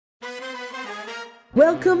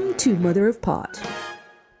Welcome to Mother of Pod.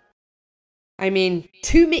 I mean,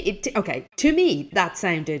 to me, that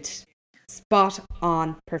sounded spot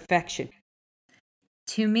on perfection.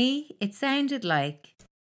 To me, it sounded like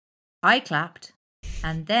I clapped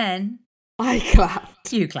and then I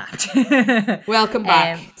clapped. you clapped. Welcome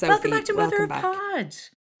back, Sophie. Welcome back to Mother of Pod.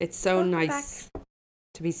 It's so nice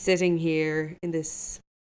to be sitting here in this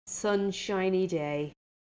sunshiny day,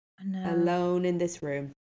 alone in this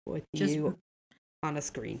room with you on a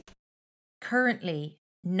screen. Currently,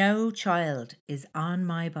 no child is on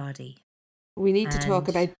my body. We need to talk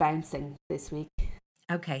about bouncing this week.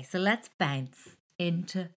 Okay, so let's bounce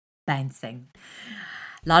into bouncing.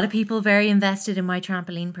 A lot of people very invested in my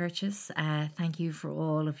trampoline purchase. Thank you for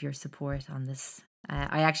all of your support on this.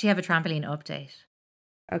 I actually have a trampoline update.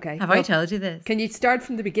 Okay. Have I told you this? Can you start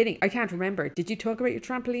from the beginning? I can't remember. Did you talk about your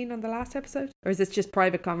trampoline on the last episode? Or is this just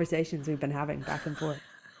private conversations we've been having back and forth?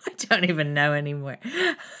 I don't even know anymore.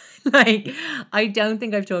 Like, I don't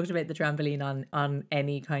think I've talked about the trampoline on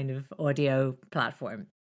any kind of audio platform.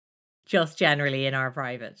 Just generally in our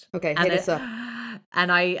private. Okay, hit us up.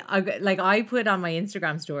 And I put on my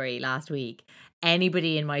Instagram story last week,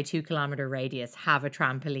 anybody in my 2 kilometer radius have a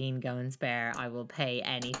trampoline going spare, I will pay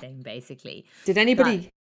anything, basically. Did anybody?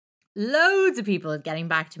 Loads of people getting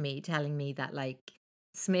back to me, telling me that like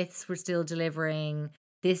Smiths were still delivering,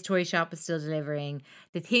 this toy shop was still delivering.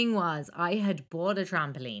 The thing was, I had bought a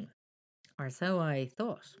trampoline, or so I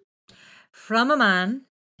thought, from a man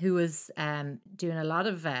who was doing a lot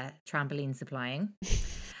of trampoline supplying.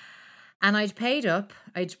 And I'd paid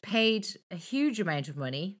a huge amount of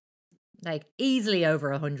money, like easily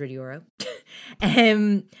over €100,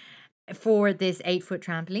 for this 8-foot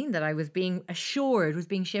trampoline that I was being assured was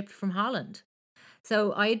being shipped from Holland.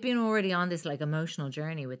 So I had been already on this like emotional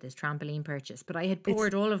journey with this trampoline purchase, but I had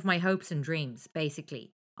poured all of my hopes and dreams,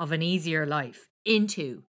 basically, of an easier life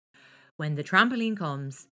into when the trampoline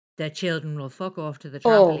comes, the children will fuck off to the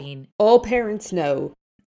trampoline. All parents know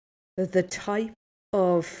that the type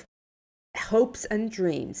of hopes and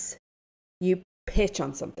dreams you pitch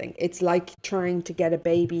on something. It's like trying to get a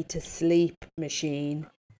baby to sleep machine.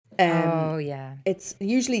 It's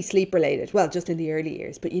usually sleep related. Well, just in the early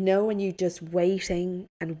years. But you know when you just waiting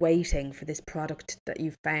and waiting for this product that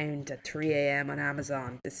you found at 3 a.m. on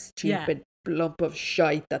Amazon, this stupid lump of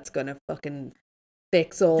shite that's gonna fucking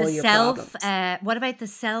fix all your problems. What about the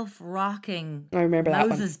self-rocking I remember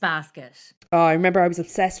Moses basket? Oh, I remember I was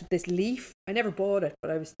obsessed with this leaf. I never bought it,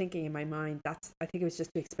 but I was thinking in my mind, I think it was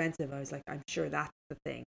just too expensive. I was like, I'm sure that's the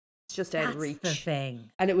thing. It's just out of reach. That's the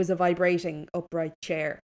thing. And it was a vibrating upright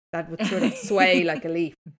chair that would sort of sway like a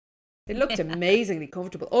leaf. It looked amazingly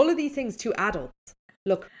comfortable. All of these things to adults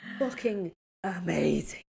look fucking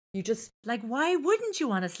amazing. You just... Like, why wouldn't you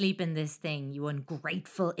want to sleep in this thing, you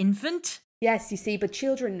ungrateful infant? Yes, you see, but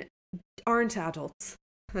children aren't adults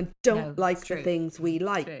and don't like the things we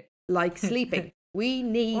like sleeping. We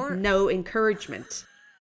need no encouragement.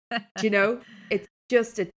 Do you know? It's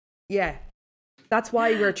just that's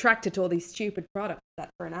why we're attracted to all these stupid products that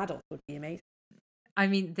for an adult would be amazing. I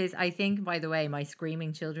mean, I think, by the way, my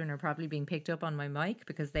screaming children are probably being picked up on my mic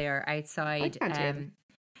because they are outside. I can't hear them.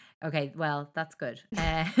 Okay, well, that's good.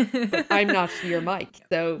 I'm not your mic,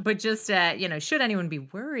 so. But just, should anyone be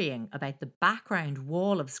worrying about the background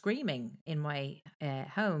wall of screaming in my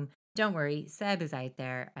home, don't worry, Seb is out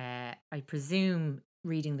there, I presume,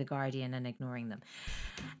 reading The Guardian and ignoring them.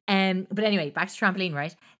 But anyway, back to trampoline,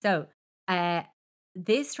 right? So,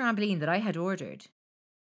 this trampoline that I had ordered,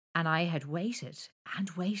 and I had waited and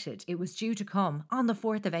waited. It was due to come on the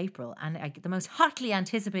 4th of April, and the most hotly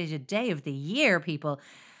anticipated day of the year, people.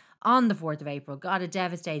 On the 4th of April, got a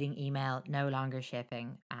devastating email, no longer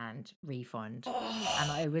shipping and refund. Oh.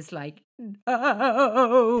 And I was like,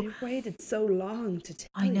 no. They waited so long to tell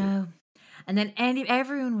you. I know. And then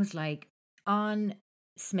everyone was like, on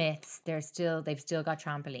Smiths, they've still got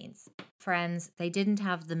trampolines. Friends, they didn't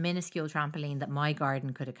have the minuscule trampoline that my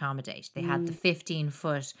garden could accommodate. They had the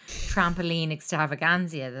 15-foot trampoline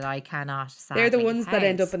extravaganza that I cannot sadly They're the ones that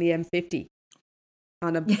end up on the M50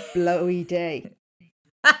 on a blowy day.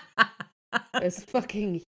 It's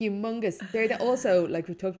fucking humongous. They're also, like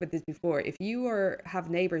we've talked about this before, if you have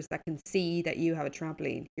neighbours that can see that you have a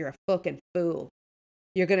trampoline, you're a fucking fool.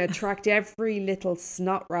 You're going to attract every little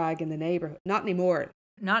snot rag in the neighbourhood. Not anymore.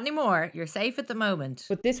 Not anymore. You're safe at the moment.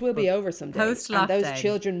 But this will be over someday. Post-lockdown. And those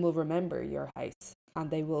children will remember your house.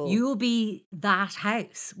 And they will... You'll be that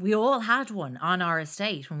house. We all had one on our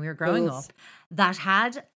estate when we were growing up that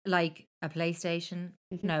had, like, a PlayStation,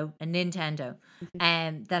 Mhm. no, a Nintendo,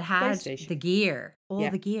 Mhm. that had PlayStation. the gear, all Yeah.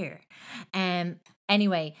 the gear.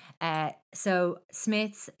 Anyway, so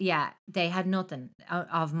Smiths, yeah, they had nothing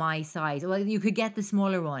of my size. Well, you could get the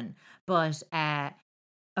smaller one, but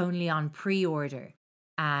only on pre-order,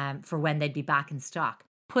 for when they'd be back in stock.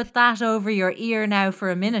 Put that over your ear now for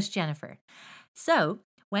a minute, Jennifer. So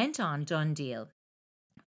went on, done deal.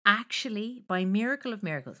 Actually, by miracle of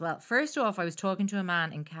miracles. Well, first off, I was talking to a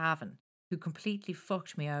man in Cavan who completely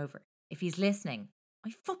fucked me over. If he's listening,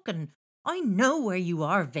 I know where you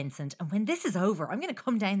are, Vincent. And when this is over, I'm going to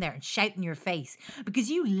come down there and shout in your face because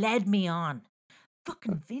you led me on.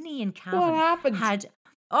 Fucking Vinny in What Cavan happened?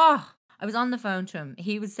 I was on the phone to him.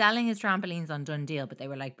 He was selling his trampolines on Dundee, but they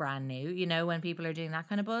were like brand new. You know, when people are doing that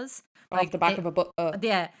kind of buzz, Off the like back of a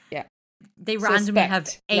yeah, yeah. they randomly have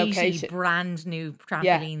Suspect 80 location. brand new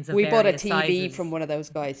Yeah, trampolines of we bought a various TV sizes. from one of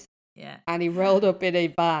those guys, Yeah. and he rolled up in a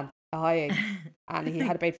van, and he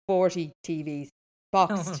had about 40 TVs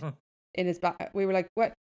boxed in his back. We were like,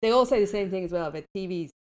 what? They all say the same thing as well about TVs.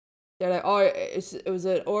 They're like, oh, it was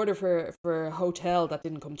an order for a hotel that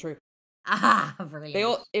didn't come through.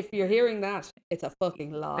 Brilliant. If you're hearing that, it's a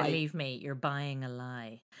fucking lie. Believe me, you're buying a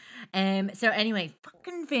lie. So anyway,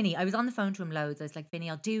 fucking Vinny, I was on the phone to him loads. I was like,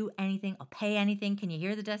 Vinny, I'll do anything. I'll pay anything. Can you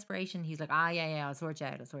hear the desperation? He's like, yeah, I'll sort you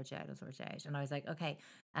out. And I was like, okay.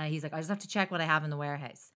 He's like, I just have to check what I have in the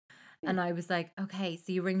warehouse. And I was like, okay,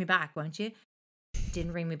 so you ring me back, won't you?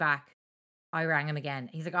 Didn't ring me back. I rang him again.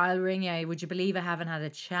 He's like, I'll ring you. Would you believe I haven't had a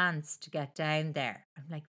chance to get down there? I'm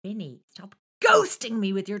like, Vinny, stop ghosting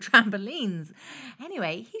me with your trampolines.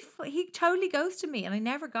 Anyway, he totally ghosted me and I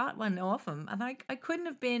never got one off him. And I couldn't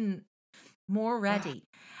have been more ready.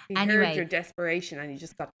 He heard your desperation and he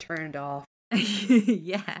just got turned off.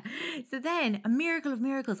 Yeah. So then, a miracle of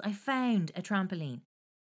miracles, I found a trampoline.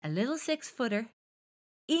 A little 6-footer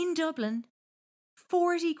in Dublin.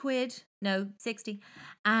 40 quid. No, 60.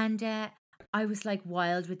 And I was like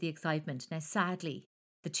wild with the excitement. Now, sadly,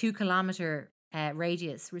 the 2-kilometer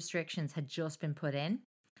radius restrictions had just been put in.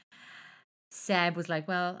 Seb was like,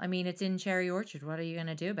 well, I mean, it's in Cherry Orchard. What are you going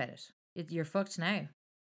to do about it? You're fucked now.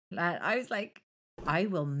 I was like, I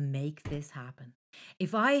will make this happen.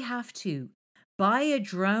 If I have to buy a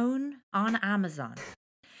drone on Amazon,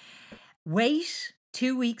 wait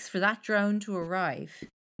 2 weeks for that drone to arrive,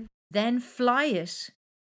 then fly it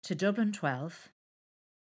to Dublin 12,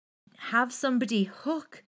 have somebody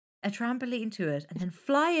hook a trampoline to it, and then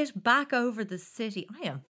fly it back over the city, I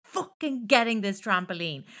am fucking getting this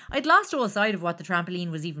trampoline. I'd lost all sight of what the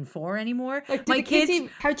trampoline was even for anymore. Like, my kids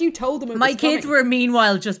how'd you told them it was my kids coming? were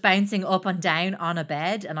meanwhile just bouncing up and down on a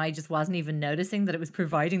bed, and I just wasn't even noticing that it was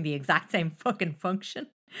providing the exact same fucking function.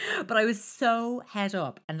 But I was so head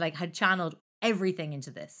up and like had channeled everything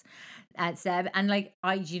into this at Seb, and like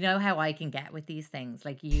you know how I can get with these things,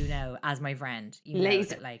 like, you know, as my friend, you know,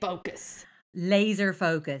 laser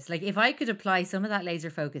focus. Like, if I could apply some of that laser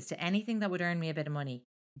focus to anything that would earn me a bit of money,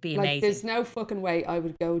 be amazing. Like, there's no fucking way I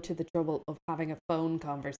would go to the trouble of having a phone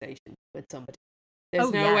conversation with somebody.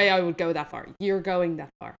 There's no way I would go that far. You're going that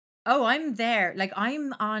far. Oh, I'm there. Like,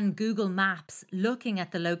 I'm on Google Maps looking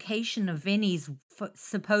at the location of Vinny's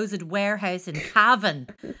supposed warehouse in Cavan,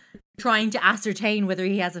 trying to ascertain whether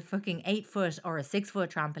he has a fucking 8-foot or a 6-foot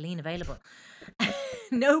trampoline available.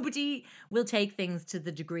 Nobody will take things to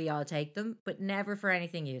the degree I'll take them, but never for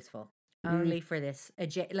anything useful. Only for this,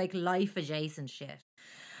 like, life adjacent shit.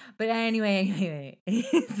 But anyway,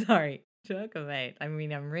 sorry. Talk about. I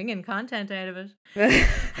mean, I'm wringing content out of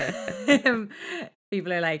it.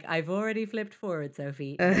 People are like, I've already flipped forward,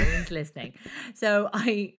 Sophie. No one's listening. So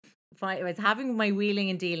I was having my wheeling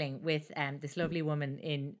and dealing with this lovely woman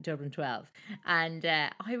in Dublin 12, and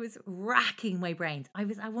I was racking my brains.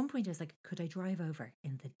 At one point I was like, could I drive over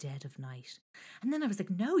in the dead of night? And then I was like,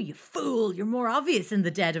 no, you fool, you're more obvious in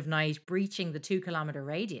the dead of night, breaching the 2-kilometer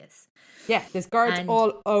radius. Yeah, there's guards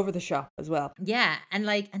all over the shop as well. Yeah, and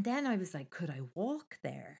then I was like, could I walk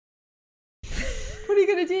there? What are you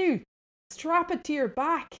gonna do? Strap it to your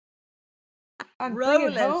back and roll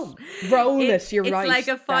bring it home. Roll it, you're right. It's like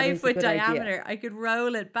a 5-foot diameter. Idea. I could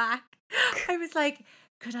roll it back. I was like,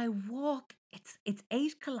 could I walk? It's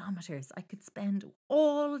 8 kilometers. I could spend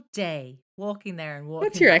all day walking there and walking.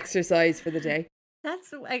 What's your back. Exercise for the day?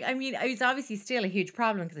 That's, I mean, it's obviously still a huge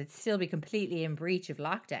problem because it'd still be completely in breach of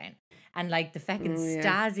lockdown. And like the feckin'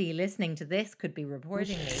 Stasi listening to this could be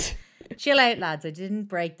reporting me. Chill out, lads. I didn't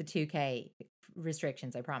break the 2K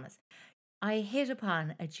restrictions, I promise. I hit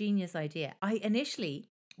upon a genius idea. I initially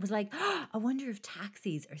was like, oh, I wonder if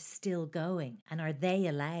taxis are still going and are they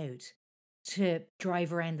allowed to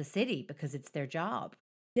drive around the city because it's their job?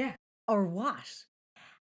 Yeah. Or what?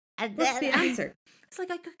 And What's then the answer? it's like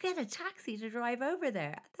I could get a taxi to drive over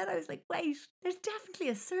there. And then I was like, wait, there's definitely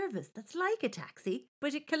a service that's like a taxi,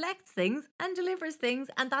 but it collects things and delivers things,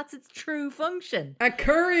 and that's its true function. A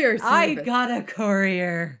courier I service. got a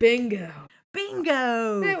courier. Bingo.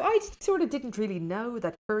 Bingo. Now, I sort of didn't really know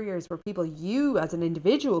that couriers were people you as an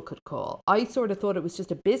individual could call. I sort of thought it was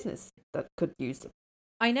just a business that could use them.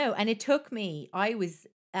 I know. And it took me, I was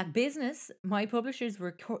at business, my publishers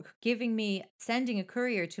were sending a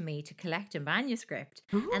courier to me to collect a manuscript.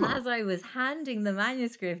 And as I was handing the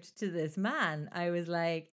manuscript to this man, I was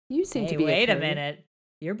like, You seem hey, to be wait a a courier. minute.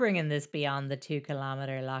 You're bringing this beyond the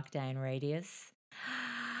 2-kilometer lockdown radius.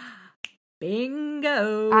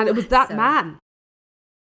 Bingo. And it was that man.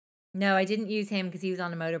 No, I didn't use him because he was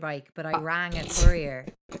on a motorbike, but I rang a courier.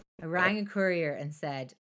 I rang a courier and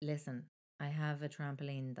said, listen, I have a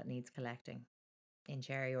trampoline that needs collecting in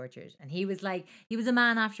Cherry Orchard. And he was like, he was a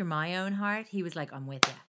man after my own heart. He was like, I'm with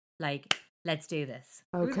you. Like, let's do this.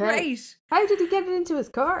 Okay. It was great. How did he get it into his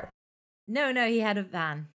car? No, he had a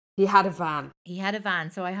van. He had a van. He had a van.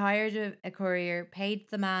 So I hired a courier, paid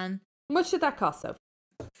the man. How much did that cost, though?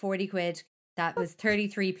 40 quid. That was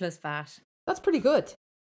 33 plus VAT. That's pretty good.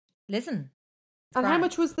 Listen. And how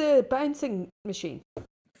much was the bouncing machine?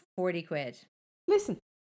 40 quid. Listen,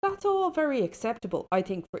 that's all very acceptable, I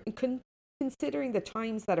think, for considering the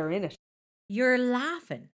times that are in it. You're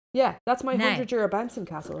laughing. Yeah, that's my Now, €100 bouncing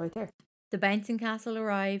castle right there. The bouncing castle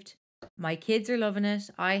arrived. My kids are loving it.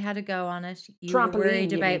 I had a go on it. You Trampoline, were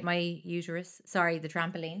worried you about mean? my uterus. Sorry, the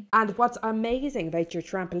trampoline. And what's amazing about your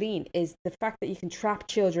trampoline is the fact that you can trap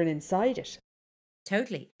children inside it.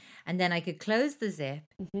 Totally. And then I could close the zip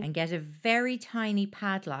and get a very tiny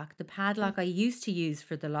padlock, the padlock I used to use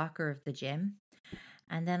for the locker of the gym.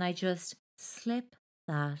 And then I just slip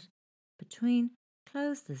that between,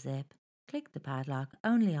 close the zip, click the padlock.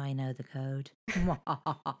 Only I know the code.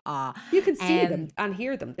 You can see them and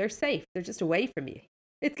hear them. They're safe. They're just away from you.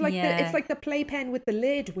 It's like it's like the playpen with the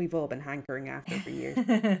lid we've all been hankering after for years.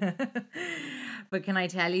 But can I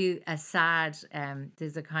tell you a sad,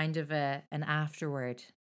 there's a kind of an afterword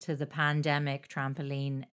to the pandemic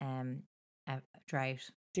trampoline drought.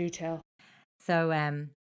 Do tell. So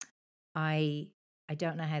I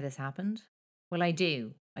don't know how this happened. Well, I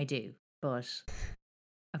do, but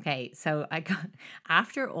okay, so I got,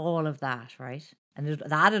 after all of that, right? And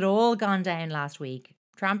that had all gone down last week.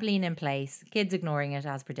 Trampoline in place, kids ignoring it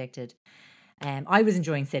as predicted. I was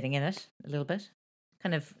enjoying sitting in it a little bit.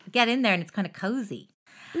 Kind of get in there and it's kind of cozy.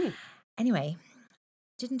 Anyway,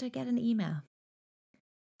 didn't I get an email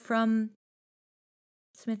from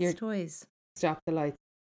Smith's Toys? Stop the lights.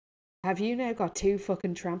 Have you now got 2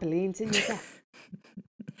 fucking trampolines in your car?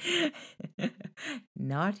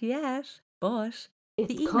 Not yet, but It's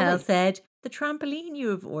the email coming. said, the trampoline you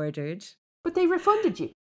have ordered. But they refunded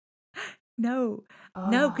you. No,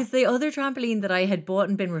 because the other trampoline that I had bought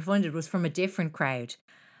and been refunded was from a different crowd.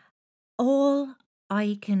 All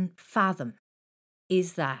I can fathom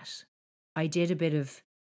is that I did a bit of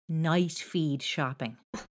night feed shopping.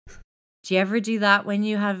 Do you ever do that when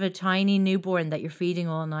you have a tiny newborn that you're feeding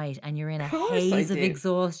all night and you're in a haze of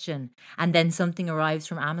exhaustion, and then something arrives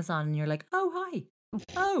from Amazon and you're like, oh, hi.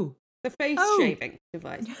 Oh. The face shaving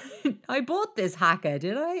device. I bought this Haka,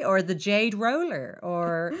 did I? Or the Jade roller,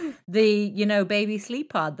 or the, baby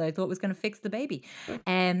sleep pod that I thought was going to fix the baby.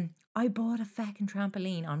 I bought a feckin'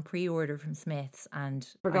 trampoline on pre-order from Smith's and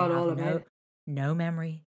Forgot all about it. No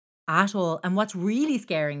memory at all. And what's really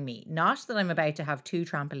scaring me, not that I'm about to have 2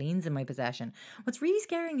 trampolines in my possession, what's really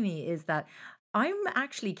scaring me is that I'm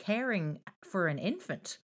actually caring for an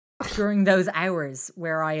infant during those hours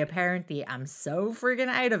where I apparently am so friggin'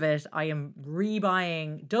 out of it. I am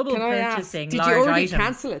rebuying, double purchasing did large you already items.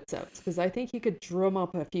 cancel it, so? Because I think you could drum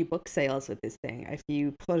up a few book sales with this thing if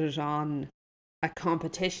you put it on a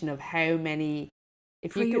competition of how many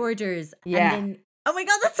pre-orders. Yeah. And then, oh my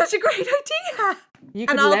God, that's such a great idea.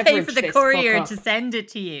 And I'll pay for the courier to send it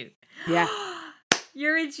to you. Yeah.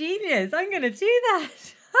 You're a genius. I'm going to do that.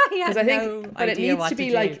 Because I think, but it needs to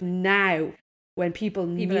be like now when people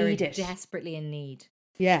need it. Desperately in need.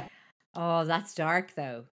 Yeah. Oh, that's dark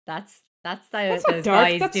though. That's those dark.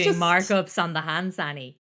 guys That's doing just markups on the hand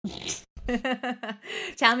sanny.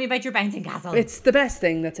 Tell me about your bouncing castle. It's the best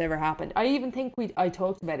thing that's ever happened. I even think I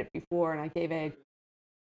talked about it before, and I gave a.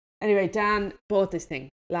 Anyway, Dan bought this thing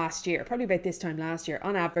last year, probably about this time last year,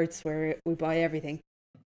 on adverts where we buy everything.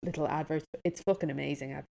 Little adverts. It's fucking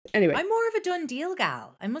amazing. Anyway, I'm more of a done deal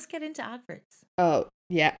gal. I must get into adverts. Oh,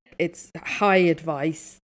 yeah. It's high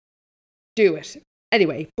advice. Do it.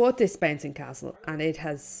 Anyway, bought this bouncing castle and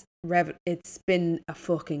it's been a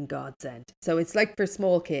fucking godsend. So it's like for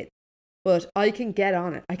small kids. but I can get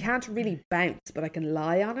on it. I can't really bounce, but I can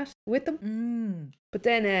lie on it with them. But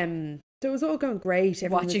then, so it was all going great.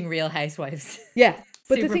 Watching Real Housewives. Yeah.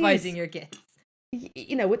 But supervising the your kids.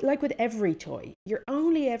 You know, with every toy, you're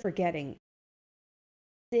only ever getting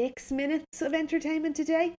 6 minutes of entertainment a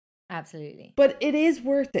day. Absolutely. But it is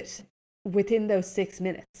worth it within those 6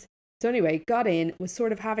 minutes. So anyway, got in, was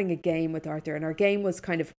sort of having a game with Arthur, and our game was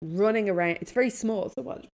kind of running around. It's very small, so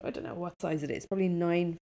what, I don't know what size it is.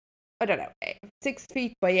 Probably 6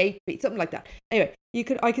 feet by 8 feet, something like that. Anyway,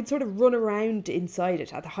 I could sort of run around inside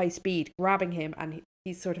it at a high speed, grabbing him, and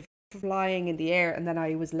he's sort of flying in the air, and then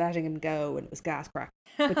I was letting him go, and it was gas crack.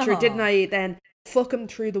 But sure, didn't I then fuck him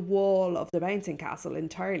through the wall of the bouncing castle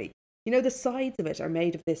entirely? You know, the sides of it are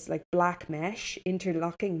made of this like black mesh,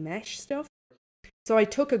 interlocking mesh stuff. So I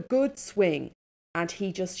took a good swing, and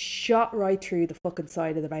he just shot right through the fucking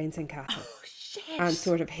side of the bouncing castle. Oh, shit. And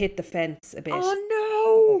sort of hit the fence a bit.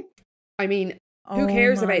 Oh, no. I mean, who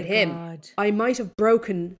cares about him? God. I might have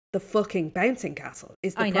broken the fucking bouncing castle,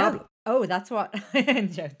 is the problem. Oh, that's what...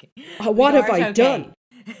 I'm joking. What have I done?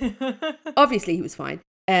 Obviously, he was fine.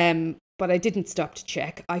 But I didn't stop to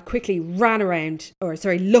check. I quickly looked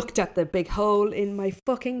at the big hole in my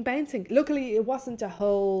fucking bouncing. Luckily, it wasn't a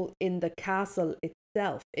hole in the castle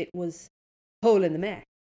itself. It was a hole in the mesh.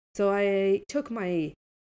 So I took my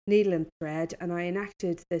needle and thread and I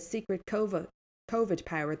enacted the secret COVID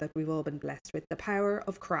power that we've all been blessed with, the power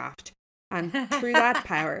of craft. And through that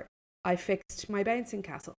power, I fixed my bouncing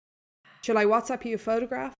castle. Shall I WhatsApp you a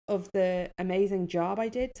photograph of the amazing job I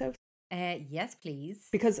did, Sophie? Yes, please.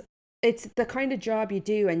 Because it's the kind of job you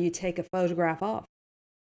do and you take a photograph of.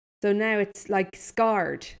 So now it's like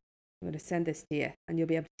scarred. I'm going to send this to you and you'll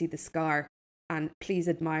be able to see the scar. And please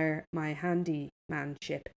admire my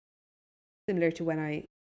handymanship. Similar to when I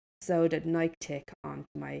sewed a Nike tick onto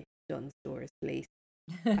my Dunnes Stores fleece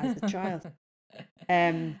as a child.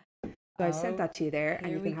 So I sent that to you there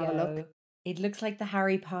and you can have a look. It looks like the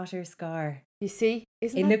Harry Potter scar. You see?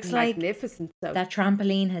 Isn't that magnificent? Like that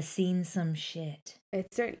trampoline has seen some shit.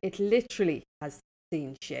 It literally has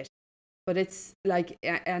seen shit. But it's like,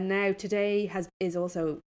 and now today is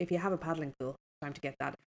also, if you have a paddling pool, time to get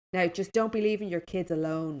that. Now, just don't be leaving your kids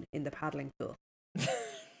alone in the paddling pool.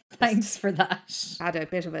 Thanks for that. Had a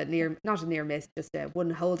bit of not a near miss, just one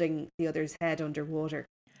holding the other's head underwater.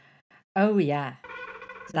 Oh, yeah.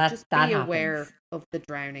 So just be aware of the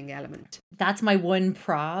drowning element. That's my one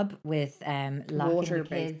prob with locking the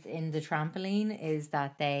kids in the trampoline is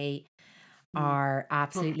that they are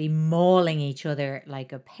absolutely mauling each other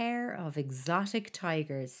like a pair of exotic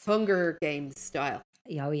tigers. Hunger Games style.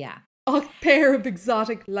 Oh, yeah. A pair of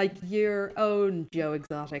exotic, like your own Joe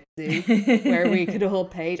Exotic Zoo, where we could all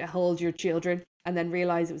pay to hold your children and then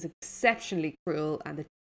realise it was exceptionally cruel and that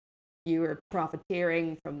you were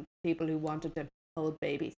profiteering from people who wanted to hold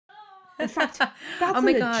babies. In fact, that's a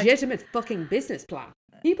legitimate fucking business plan.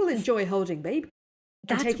 People enjoy holding babies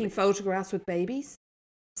and taking photographs with babies.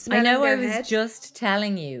 I know I was just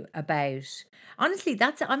telling you about, honestly,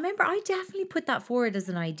 I remember I definitely put that forward as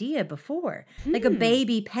an idea before, like a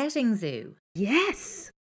baby petting zoo. Yes.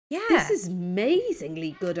 Yeah. This is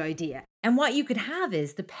amazingly good idea. And what you could have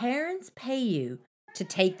is the parents pay you to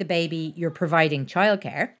take the baby, you're providing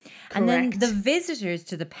childcare. Correct. And then the visitors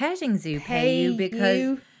to the petting zoo pay you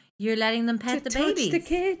because you're letting them pet the babies. Touch the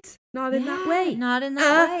kids. Not in that way. Not in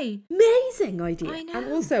that way. Amazing idea. I know.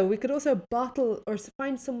 And also, we could also bottle or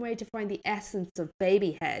find some way to find the essence of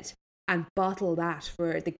baby head and bottle that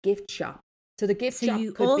for the gift shop. So the gift shop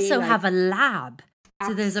you could also be have a lab.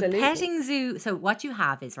 So Absolutely. there's a petting zoo. So what you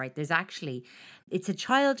have is, right, it's a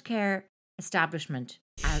childcare establishment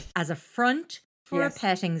as a front for a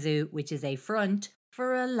petting zoo, which is a front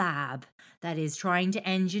for a lab that is trying to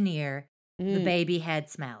engineer the baby head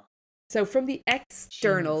smell. So from the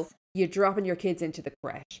external, you're dropping your kids into the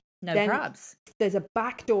creche. No probs. There's a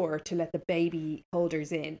back door to let the baby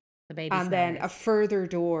holders in. The baby and then a further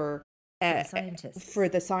door for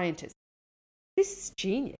the scientists. This is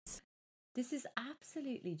genius. This is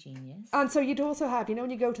absolutely genius. And so you'd also have, when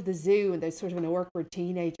you go to the zoo and there's sort of an awkward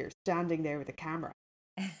teenager standing there with a camera.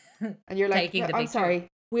 And you're like, I'm sorry,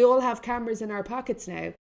 we all have cameras in our pockets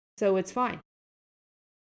now, so it's fine.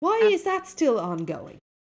 Why is that still ongoing?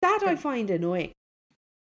 That I find annoying.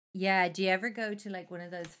 Yeah, do you ever go to like one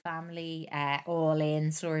of those family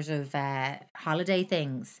all-in sort of holiday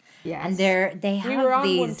things? Yes. And they have We were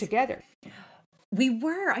on one together. We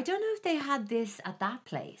were. I don't know if they had this at that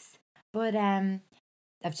place, but I've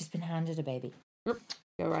just been handed a baby. Go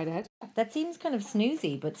right ahead. That seems kind of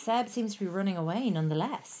snoozy, but Seb seems to be running away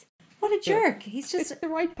nonetheless. What a jerk. He's just... It's the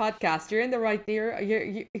right podcast. You're in the right...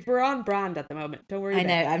 We're on brand at the moment. Don't worry I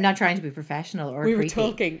know. I'm not trying to be professional or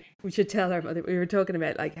creepy. We should tell our mother. We were talking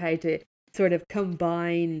about like how to sort of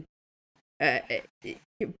combine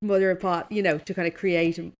Mother of Pod, to kind of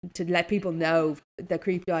create, to let people know the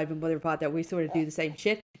Creep Dive and Mother of Pod that we sort of do the same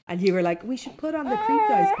shit. And you were like, we should put on the Creep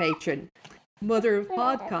Dive's Patreon Mother of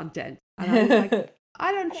Pod content. And I was like,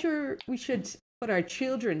 I'm not sure we should put our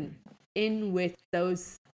children in with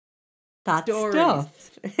those stories.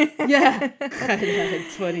 Stuff. Yeah. I know,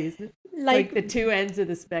 it's funny, isn't it? Like the two ends of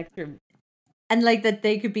the spectrum. And like that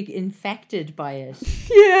they could be infected by it.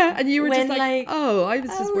 Yeah. And you were just like, I was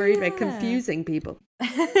just worried about confusing people.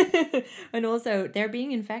 And also they're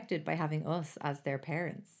being infected by having us as their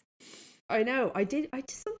parents. I know. I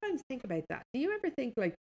just sometimes think about that. Do you ever think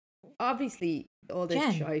like, obviously all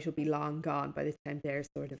this shite will be long gone by the time they're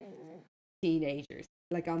sort of teenagers,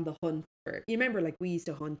 like on the hunt for, you remember like we used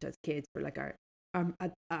to hunt as kids for like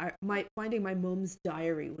finding my mum's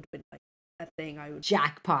diary would have been like a thing I would...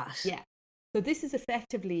 Jackpot. Yeah. So this is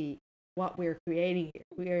effectively what we're creating here.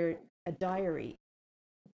 We're a diary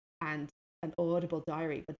and an audible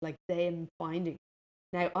diary, but like them finding.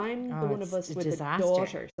 Now I'm the one of us with disaster. a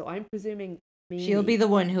daughter, so I'm presuming she'll be the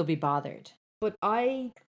one who'll be bothered. But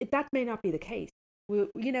that may not be the case.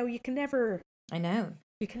 You can never... I know.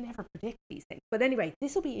 You can never predict these things. But anyway,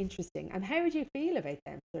 this will be interesting. And how would you feel about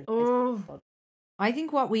them? I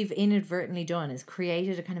think what we've inadvertently done is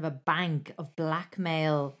created a kind of a bank of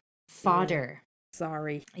blackmail fodder.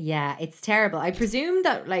 Sorry. Yeah, it's terrible. I presume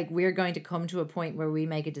that like we're going to come to a point where we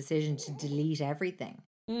make a decision to delete everything.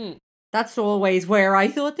 That's always where I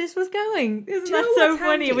thought this was going. Isn't that so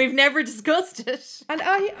funny? Handy? We've never discussed it. And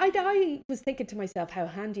I was thinking to myself how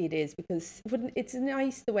handy it is, because it's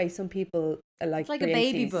nice the way some people like... It's like a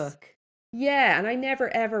baby book. Yeah, and I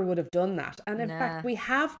never ever would have done that. And in fact, we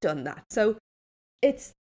have done that. So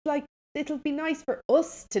it's like, it'll be nice for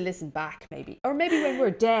us to listen back maybe. Or maybe when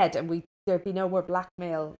we're dead and there'd be no more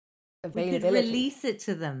blackmail availability. We could release it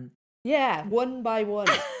to them. Yeah, one by one.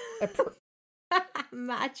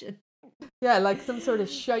 Imagine. Yeah, like some sort of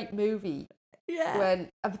shite movie. Yeah. When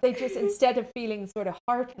they just, instead of feeling sort of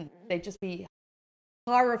heartened, they'd just be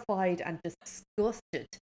horrified and disgusted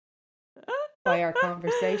by our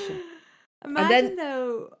conversation. Imagine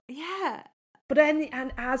though, yeah. But then,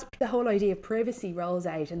 and as the whole idea of privacy rolls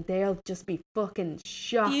out, and they'll just be fucking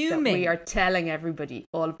shocked that we are telling everybody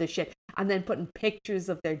all of this shit, and then putting pictures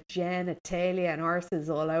of their genitalia and arses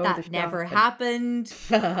all over the shop. That never happened.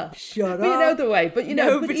 Shut up. You know the way, but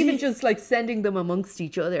but even just like sending them amongst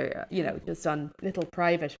each other, just on little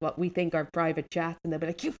private, what we think are private chats, and they'll be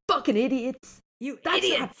like, "You fucking idiots! That's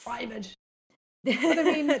not private." But I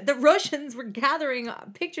mean, the Russians were gathering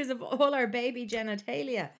pictures of all our baby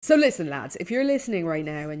genitalia. So listen, lads, if you're listening right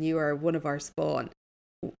now and you are one of our spawn,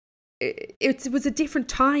 it was a different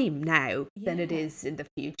time now than it is in the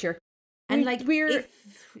future. And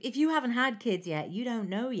if you haven't had kids yet, you don't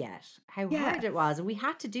know yet how hard it was. And we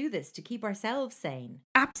had to do this to keep ourselves sane.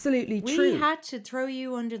 Absolutely true. We had to throw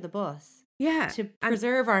you under the bus. Yeah. To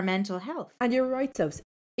preserve our mental health. And you're right, Sophs.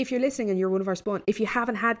 If you're listening and you're one of our spawn, if you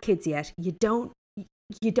haven't had kids yet, you don't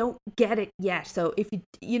get it yet. So if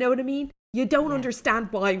you know what I mean? You don't understand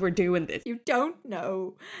why we're doing this. You don't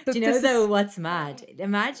know. Do you know though what's mad?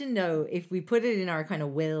 Imagine though if we put it in our kind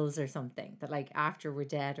of wills or something, that like after we're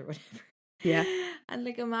dead or whatever. Yeah. And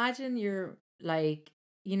like imagine you're like,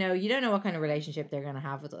 you don't know what kind of relationship they're going to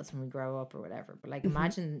have with us when we grow up or whatever. But like,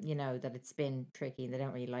 imagine, that it's been tricky and they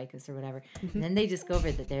don't really like us or whatever. And then they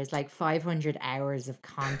discovered that there's like 500 hours of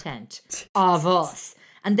content of us.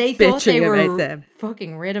 And they thought they were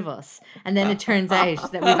fucking rid of us. And then it turns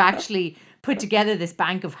out that we've actually put together this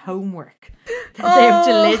bank of homework that they have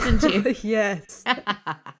to listen to. Yes.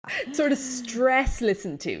 Sort of stress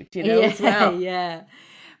listen to, as well? Yeah.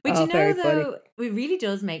 But though, it really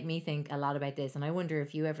does make me think a lot about this. And I wonder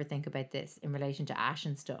if you ever think about this in relation to Ash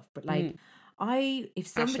and stuff. But like, if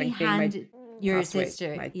somebody handed your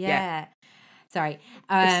sister, sorry.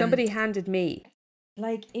 If somebody handed me.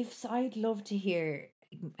 Like, I'd love to hear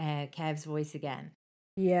Kev's voice again.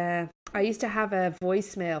 Yeah. I used to have a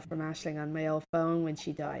voicemail from Aisling on my old phone when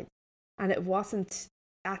she died. And it wasn't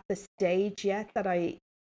at the stage yet that I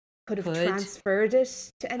could have transferred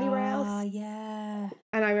it to anywhere else. Oh, yeah.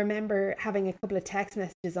 And I remember having a couple of text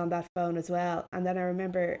messages on that phone as well. And then I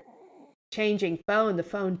remember changing phone, the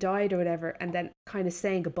phone died or whatever, and then kind of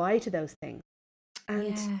saying goodbye to those things.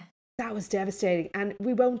 And that was devastating. And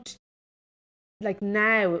we won't, like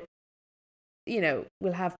now,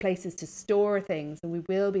 we'll have places to store things and we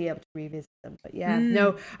will be able to revisit them. But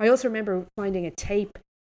no, I also remember finding a tape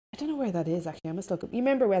I don't know where that is actually. I must look up. You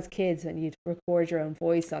remember as kids when you'd record your own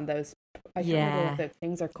voice on those? I can't remember what the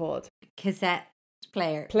things are called. Cassette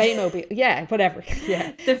player. Playmobil. Yeah, whatever.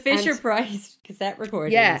 Yeah. The Fisher Price cassette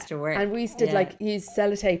recorder used to work. And we used to use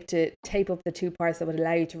sellotape to tape up the two parts that would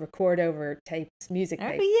allow you to record over tapes, music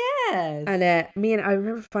tapes. Oh, yes. And I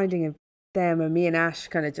remember finding them and me and Ash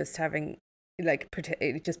kind of just having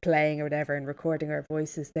just playing or whatever and recording our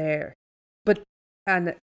voices there.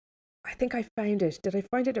 And I think I found it. Did I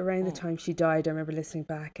find it around the time she died? I remember listening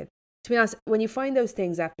back. And to be honest, when you find those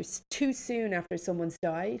things too soon after someone's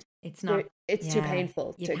died, it's not. It's too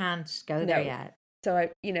painful. You can't go there yet. So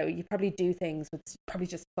you probably do things, but probably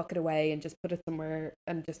just fuck it away and just put it somewhere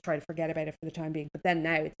and just try to forget about it for the time being. But then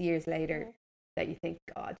now it's years later that you think,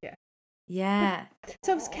 God, yeah. Yeah.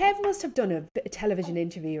 So Kev must have done a television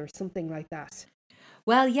interview or something like that.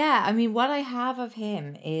 Well, yeah. I mean, what I have of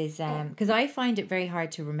him is because I find it very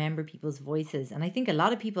hard to remember people's voices, and I think a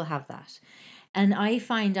lot of people have that. And I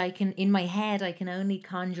find in my head, I can only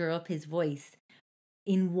conjure up his voice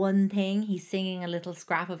in one thing. He's singing a little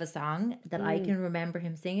scrap of a song that I can remember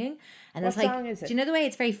him singing. And what song is it? Do you know the way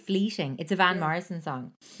it's very fleeting? It's a Van Morrison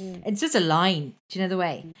song. It's just a line. Do you know the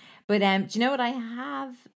way? But do you know what I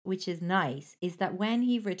have, which is nice, is that when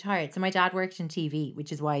he retired, so my dad worked in TV,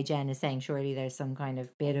 which is why Jen is saying surely there's some kind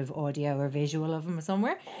of bit of audio or visual of him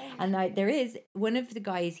somewhere. And there is one of the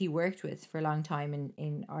guys he worked with for a long time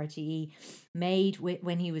in RTE made,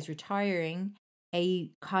 when he was retiring, a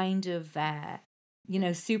kind of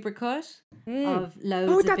supercut of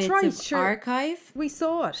loads of bits of archive. We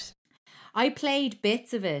saw it. I played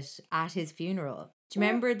bits of it at his funeral. Do you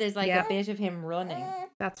remember there's a bit of him running?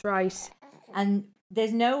 That's right. And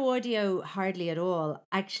there's no audio hardly at all,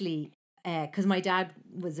 actually, because my dad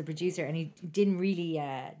was a producer and he didn't really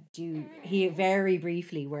he very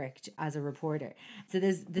briefly worked as a reporter. So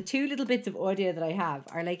there's the two little bits of audio that I have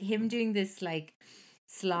are like him doing this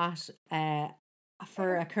slot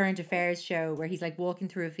for a current affairs show where he's walking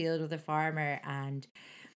through a field with a farmer, and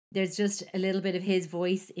there's just a little bit of his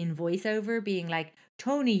voice in voiceover being like,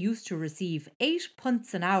 Tony used to receive 8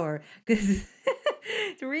 punts an hour, because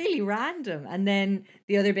it's really random. And then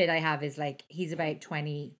the other bit I have is he's about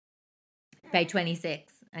 26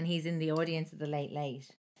 and he's in the audience at the Late Late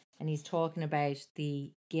and he's talking about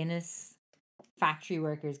the Guinness factory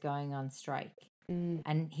workers going on strike.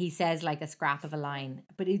 And he says a scrap of a line,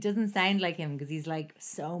 but it doesn't sound like him because he's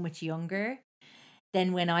so much younger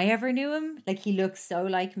than when I ever knew him. He looks so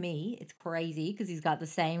like me. It's crazy because he's got the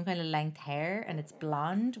same kind of length hair and it's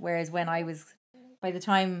blonde. Whereas when I was, by the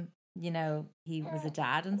time, he was a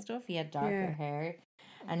dad and stuff, he had darker hair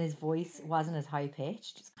and his voice wasn't as high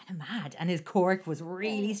pitched. It's kind of mad. And his cork was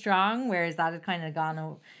really strong, whereas that had kind of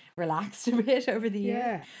gone relaxed a bit over the years.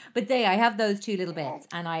 Yeah. But I have those two little bits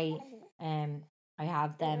and I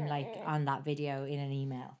have them on that video in an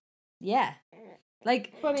email. Yeah.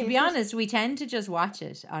 To be honest, we tend to just watch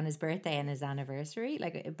it on his birthday and his anniversary.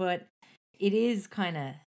 But it is kind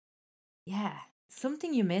of,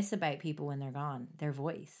 something you miss about people when they're gone, their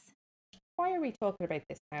voice. Why are we talking about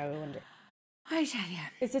this now, I wonder? I tell you.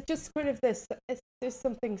 Is it just kind of this, is there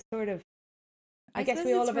something sort of, I guess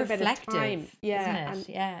we all have a bit of time. Yeah. Isn't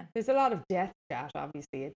it? And there's a lot of death chat,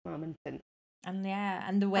 obviously, at the moment.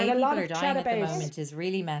 And the way people are dying at the moment is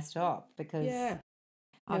really messed up because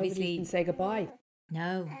obviously nobody can say goodbye.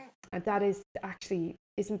 No. And that is actually,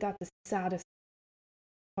 isn't that the saddest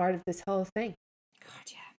part of this whole thing?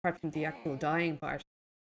 God, yeah. Apart from the actual dying part.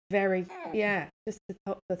 Very, just the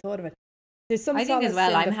thought of it. There's some I think as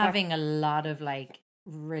well, I'm having a lot of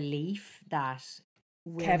relief that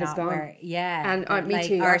Kev is gone. And me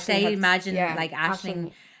too. Or say, imagine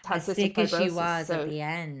Aisling as sick as she was at the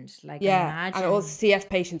end. Imagine. And all CF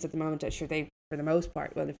patients at the moment, I'm sure they, for the most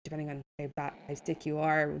part, well, depending on how sick you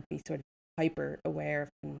are, would be sort of hyper aware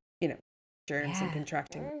of, germs and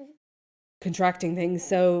contracting things.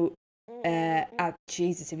 So,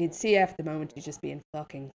 Jesus, if you'd CF at the moment, you'd just be in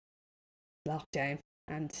fucking lockdown,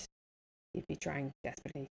 and you'd be trying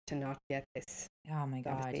desperately to not get this. Oh my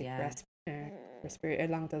God, respiratory,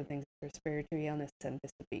 along with other things, respiratory illness, and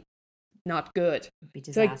this would be not good. It'd be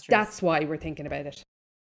disastrous. So that's why we're thinking about it.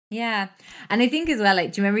 Yeah, and I think as well, do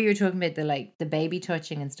you remember you were talking about the baby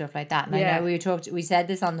touching and stuff like that? And I know we said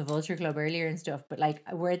this on the Vulture Club earlier and stuff, but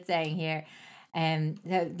worth saying here,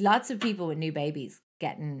 lots of people with new babies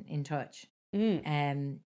getting in touch,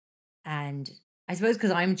 and I suppose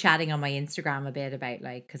because I'm chatting on my Instagram a bit about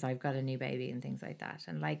because I've got a new baby and things like that,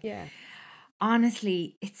 and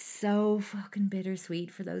honestly, it's so fucking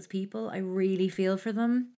bittersweet for those people. I really feel for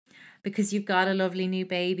them. Because you've got a lovely new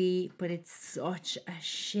baby, but it's such a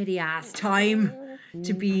shitty ass time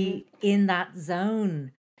to be in that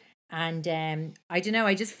zone. And I don't know,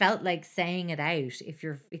 I just felt like saying it out. If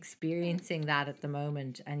you're experiencing that at the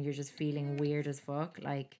moment and you're just feeling weird as fuck,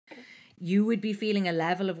 like you would be feeling a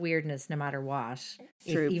level of weirdness no matter what,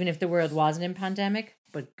 True. even if the world wasn't in pandemic.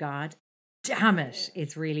 But God damn it,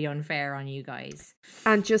 it's really unfair on you guys.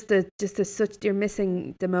 And just as such, you're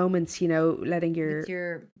missing the moments, letting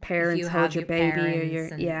your parents hold your baby or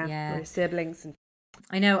your or siblings. And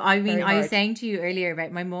I know. I mean, I was hard. saying to you earlier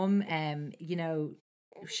about my mum.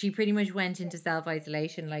 She pretty much went into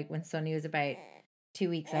self-isolation like when Sonny was about 2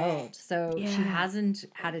 weeks old, so she hasn't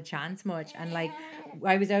had a chance much. And like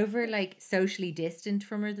I was over like socially distant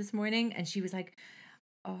from her this morning, and she was like,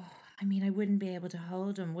 oh, I mean, I wouldn't be able to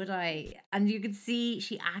hold him, would I? And you could see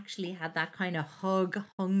she actually had that kind of hug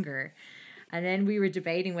hunger. And then we were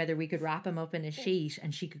debating whether we could wrap him up in a sheet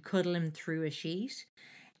and she could cuddle him through a sheet.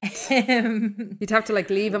 You'd have to like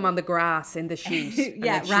leave him on the grass in the sheet.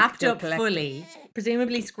 Yeah, wrapped up fully,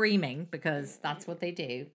 presumably screaming, because that's what they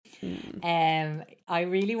do. I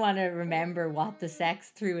really want to remember what the sex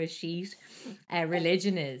through a sheet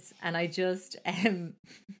religion is, and I just hang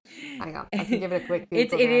on, I can give it a quick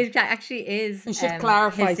Google. It actually is. You should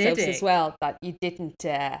clarify, Sophie, as well, that you didn't.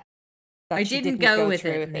 I didn't go with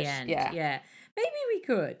it in the end. Yeah.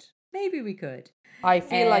 Maybe we could. I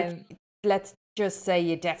feel like let's just say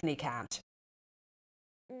you definitely can't.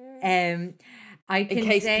 In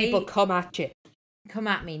case people come at you. Come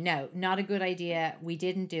at me. No, not a good idea. We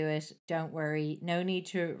didn't do it. Don't worry. No need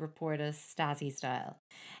to report us Stasi style.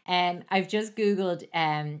 I've just Googled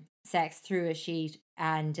sex through a sheet,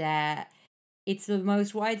 and it's the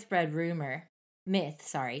most widespread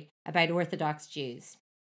myth, about Orthodox Jews.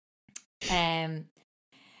 So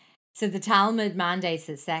the Talmud mandates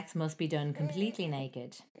that sex must be done completely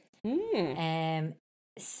naked.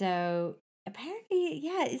 So apparently,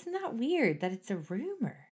 isn't that weird that it's a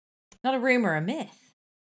rumor? Not a rumor, a myth.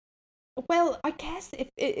 Well, I guess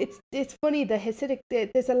it's funny, the Hasidic,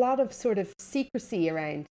 there's a lot of sort of secrecy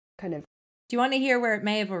around kind of. Do you want to hear where it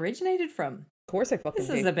may have originated from? Of course I fucking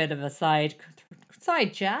do. This is a bit of a side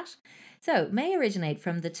chat. So, may originate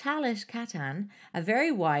from the talit katan, a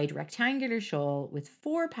very wide rectangular shawl with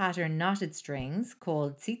 4 pattern knotted strings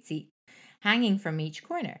called tzitzit hanging from each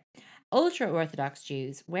corner. Ultra-Orthodox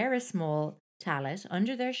Jews wear a small talit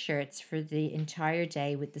under their shirts for the entire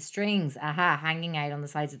day with the strings hanging out on the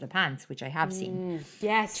sides of the pants, which I have seen.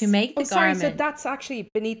 Yes. To make the garment. So that's actually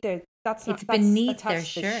beneath their. It's beneath their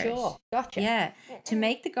shirt. Gotcha. Yeah. To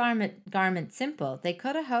make the garment simple, they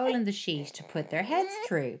cut a hole in the sheet to put their heads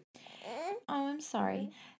through. Oh, I'm sorry.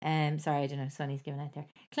 Sorry, I don't know. Sonny's giving out there.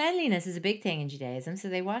 Cleanliness is a big thing in Judaism, so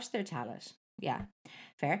they wash their talit. Yeah,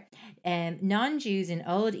 fair. Non-Jews in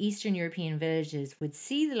old Eastern European villages would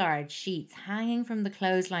see the large sheets hanging from the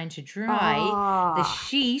clothesline to dry. The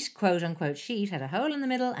sheet, quote unquote sheet, had a hole in the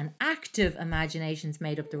middle, and active imaginations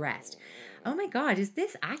made up the rest. Oh my God, is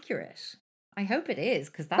this accurate? I hope it is,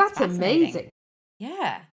 because that's amazing.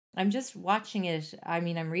 Yeah, I'm just watching it. I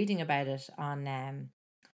mean, I'm reading about it on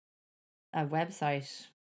a website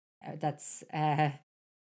that's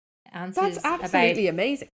answers. That's absolutely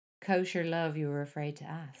amazing. Kosher love you were afraid to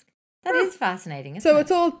ask. That is fascinating, isn't it?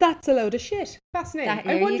 So that's a load of shit. Fascinating.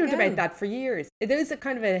 I wondered about that for years. It is a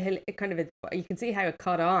kind of a you can see how it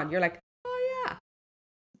caught on. You're like,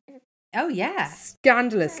 oh yeah,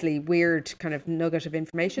 scandalously weird kind of nugget of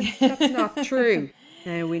information. That's not true.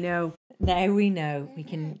 Now we know. We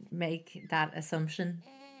can make that assumption.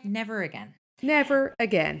 Never again.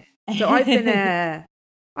 So I've been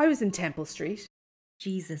I was in Temple Street.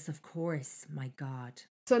 Jesus, of course. My God.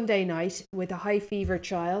 Sunday night with a high fever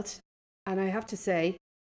child, and I have to say,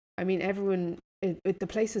 I mean, everyone, the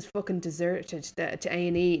place was fucking deserted to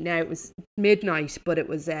A&E. Now it was midnight, but it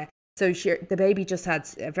was so the baby just had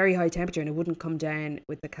a very high temperature and it wouldn't come down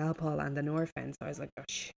with the Calpol and the Norfen. So I was like, oh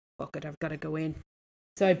fuck it, I've got to go in.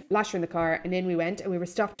 So I lashed her in the car, and in we went, and we were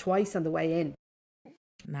stopped twice on the way in.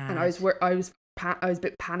 Mad. And I was a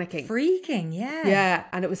bit panicking, freaking, yeah,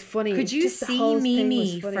 and it was funny. Could you see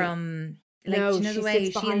Mimi from? Like, no, do you know the way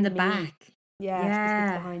she in the back? Yeah, she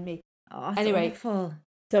sits behind me. Oh, anyway, awful.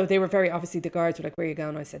 So they were obviously the guards were like, where are you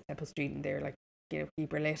going? I said Temple Street, and they were like,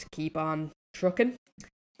 keep her lit, keep on trucking.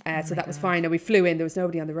 So that was fine. And we flew in, there was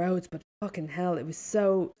nobody on the roads, but fucking hell, it was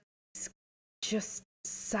so just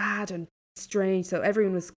sad and strange. So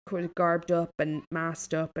everyone was kind of garbed up and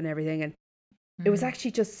masked up and everything, and it was actually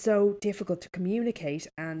just so difficult to communicate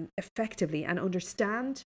and effectively and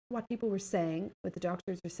understand what people were saying, what the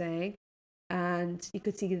doctors were saying. And you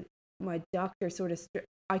could see my doctor sort of,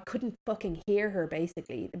 I couldn't fucking hear her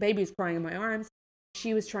basically. The baby was crying in my arms.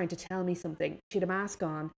 She was trying to tell me something. She had a mask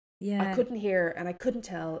on. Yeah. I couldn't hear, and I couldn't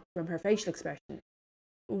tell from her facial expression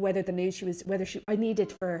whether the news I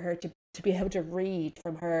needed for her to be able to read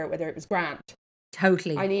from her, whether it was grand.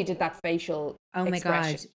 Totally. I needed that facial Oh my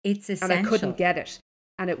expression. God. It's essential. And I couldn't get it.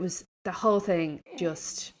 And it was the whole thing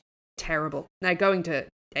just terrible. Now, going to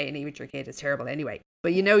A&E with your kid is terrible anyway.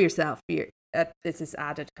 But you know yourself, this is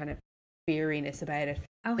added kind of feariness about it.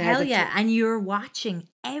 Oh, now, hell yeah. And you're watching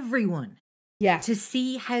everyone. Yeah. To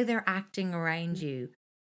see how they're acting around you.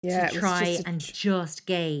 Yeah, to try and just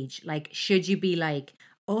gauge, like, should you be like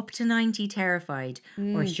up to 90 terrified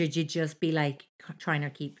or should you just be like trying to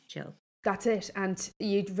keep chill? That's it. And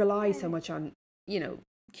you'd rely so much on,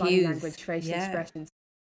 body language, facial expressions.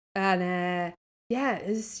 And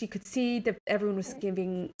you could see that everyone was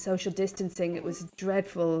giving social distancing. It was a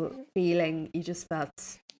dreadful feeling. You just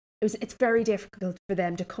felt it's very difficult for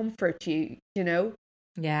them to comfort you,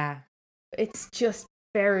 Yeah. It's just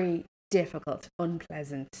very difficult,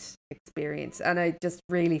 unpleasant experience. And I just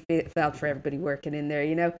really felt for everybody working in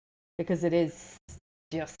there, because it is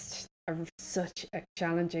just such a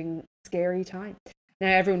challenging, scary time. Now,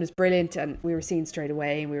 everyone was brilliant and we were seen straight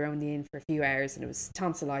away and we were only in for a few hours and it was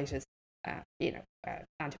tonsillitis,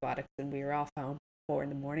 antibiotics, and we were off home 4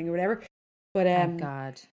 a.m. or whatever. But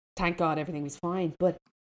thank God everything was fine. But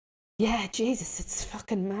yeah, Jesus, it's a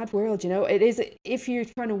fucking mad world, It is, if you're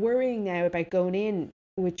kind of worrying now about going in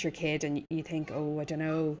with your kid and you think, oh, I don't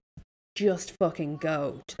know, just fucking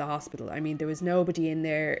go to the hospital. I mean, there was nobody in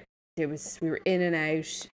there. We were in and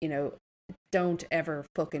out, don't ever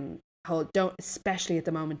fucking especially at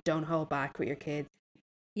the moment, don't hold back with your kids.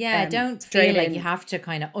 Yeah, don't feel like you have to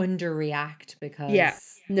kind of underreact because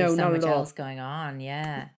there's so much else going on.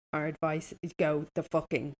 Yeah. Our advice is go the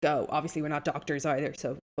fucking go. Obviously, we're not doctors either,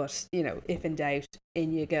 but if in doubt,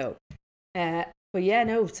 in you go. But yeah,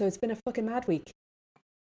 no. So it's been a fucking mad week.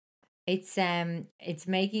 It's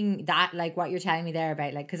making that, like what you're telling me there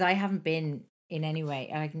about, like, because I haven't been in any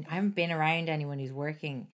way, I haven't been around anyone who's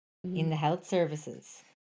working in the health services,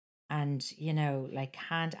 and like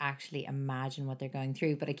can't actually imagine what they're going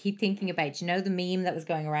through. But I keep thinking about the meme that was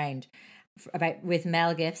going around about with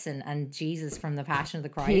Mel Gibson and Jesus from the Passion of the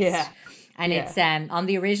Christ. And it's on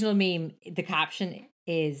the original meme, the caption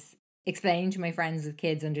is explaining to my friends with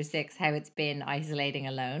kids under 6 how it's been isolating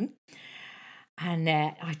alone. And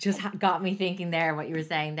I just got me thinking there what you were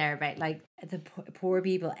saying there about like the poor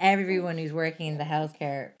people, everyone who's working in the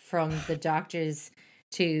healthcare, from the doctors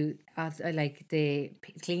to like the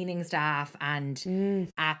cleaning staff and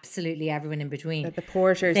absolutely everyone in between. The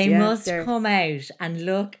porters, they must come out and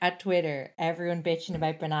look at Twitter, everyone bitching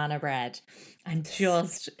about banana bread and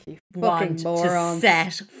just want to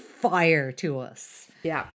set fire to us.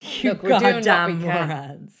 Yeah. Look, we're goddamn doing what we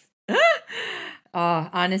morons. Oh,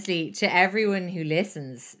 honestly, to everyone who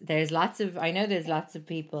listens, there's lots of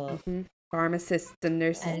people, pharmacists and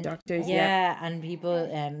nurses, doctors, and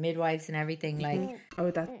people, midwives and everything, like.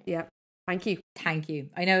 Oh, that, yeah. Thank you.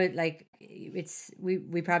 I know, like, it's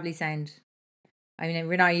we probably sound. I mean,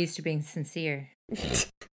 we're not used to being sincere.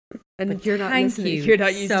 And but you're not thank listening. you You're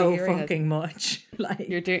not used so to hearing fucking much. Like,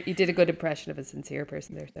 you did a good impression of a sincere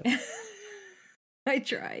person there, so. I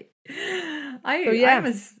try. I'm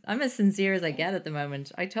as sincere as I get at the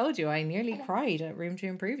moment. I told you I nearly cried at Room to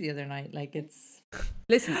Improve the other night. Like, it's.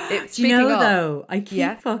 Listen, though, I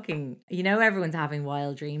keep fucking. Everyone's having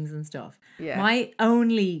wild dreams and stuff. Yeah. My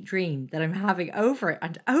only dream that I'm having over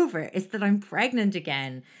and over is that I'm pregnant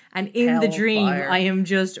again, and in the dream I am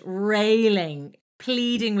just railing,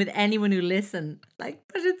 pleading with anyone who listen. Like,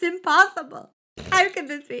 but it's impossible. How can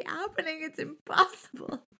this be happening? It's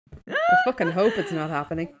impossible. I fucking hope it's not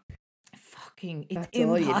happening. It's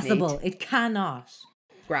impossible. It cannot.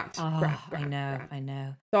 Grant. I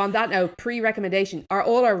know. So on that note, pre-recommendation,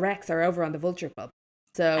 all our recs are over on the Vulture Club.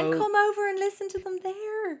 So and come over and listen to them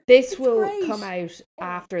there. This will come out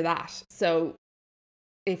after that. So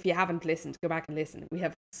if you haven't listened, go back and listen. We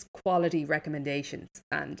have quality recommendations,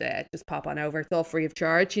 and just pop on over. It's all free of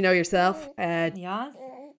charge. You know yourself. Yes.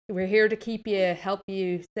 We're here to help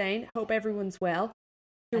you sane. Hope everyone's well.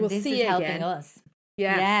 And we'll this see is you helping again. us.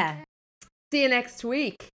 Yeah. See you next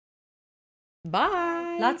week.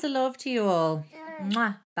 Bye. Lots of love to you all.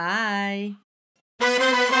 Mwah. Bye.